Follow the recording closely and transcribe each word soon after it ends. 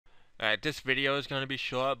This video is going to be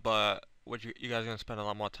short, but what you guys are going to spend a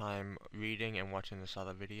lot more time reading and watching this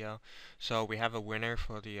other video. So we have a winner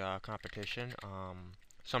for the competition.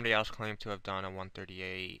 Somebody else claimed to have done a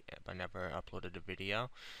 138 but never uploaded a video,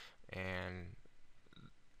 and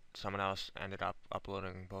someone else ended up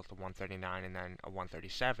uploading both a 139 and then a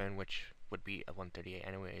 137, which would be a 138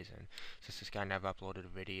 anyways. And since this guy never uploaded a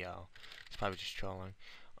video, it's probably just trolling.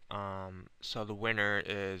 So the winner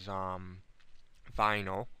is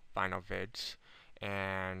Vinyl Vids,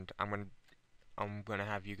 and I'm gonna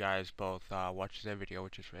have you guys both watch their video,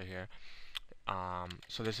 which is right here.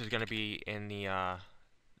 So this is gonna be in the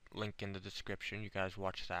link in the description. You guys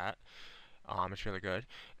watch that. It's really good.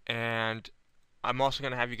 And I'm also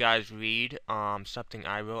gonna have you guys read something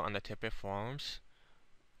I wrote on the Tippet forums.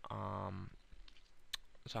 So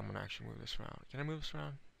I'm gonna actually move this around. Can I move this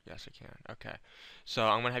around? Yes, I can. Okay. So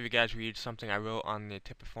I'm gonna have you guys read something I wrote on the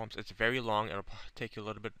Tippet forums. It's very long. It'll take you a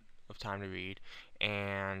little bit of time to read.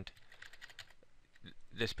 And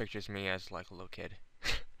this picture's me as like a little kid.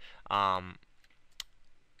 um,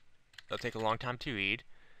 it'll take a long time to read,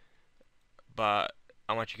 but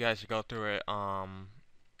I want you guys to go through it and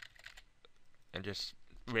just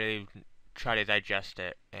really try to digest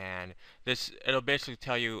it. And it'll basically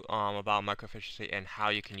tell you about microefficiency and how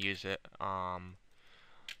you can use it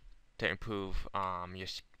to improve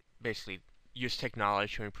basically use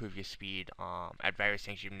technology to improve your speed at various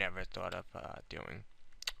things you've never thought of doing.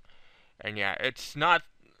 And yeah, it's not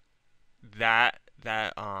that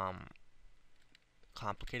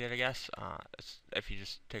complicated, I guess. If you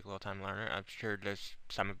just take a little time to learn it. I'm sure there's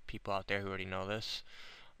some people out there who already know this.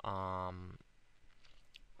 Um,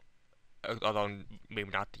 Although maybe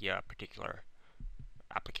not the particular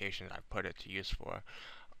application I've put it to use for.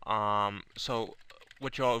 So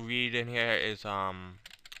what you'll read in here is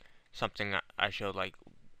something I showed, like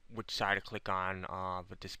which side to click on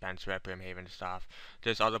the dispenser at Brimhaven and stuff.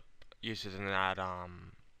 There's other uses in that.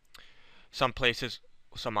 Some places,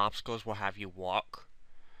 some obstacles will have you walk,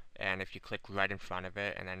 and if you click right in front of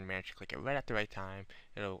it and then manage to click it right at the right time,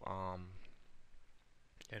 it'll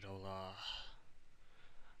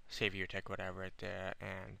save your tech whatever right there.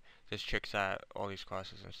 And there's tricks at all these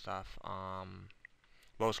courses and stuff.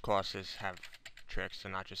 Most courses have tricks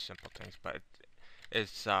and not just simple things, but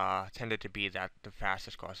it's tended to be that the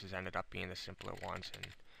fastest courses ended up being the simpler ones, and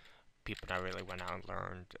people that really went out and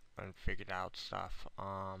learned and figured out stuff.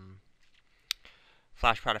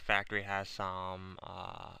 Flash Product Factory has some.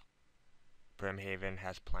 Brimhaven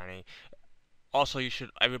has plenty. Also,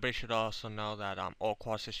 everybody should also know that all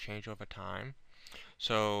courses change over time.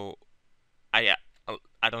 So I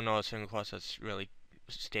don't know a single course that's really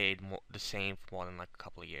stayed the same for more than like a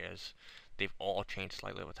couple of years. They've all changed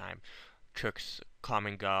slightly over time. Tricks come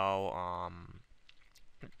and go.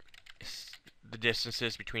 The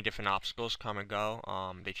distances between different obstacles come and go.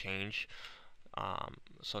 They change.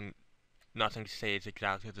 So nothing stays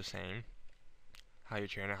exactly the same. How you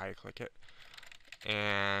train it, how you click it,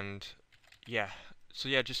 and yeah. So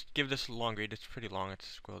yeah, just give this a long read. It's pretty long. It's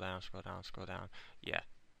scroll down, scroll down, scroll down. Yeah.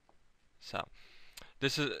 So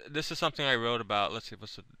this is something I wrote about. Let's see,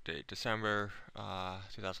 what's the date? December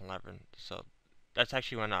 2011. So that's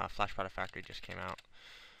actually when Flash Product Factory just came out.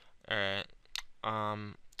 Alright.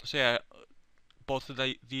 So yeah, both of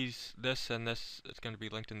this and this is going to be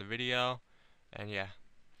linked in the video. And yeah,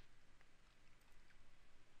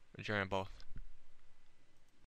 enjoy them both.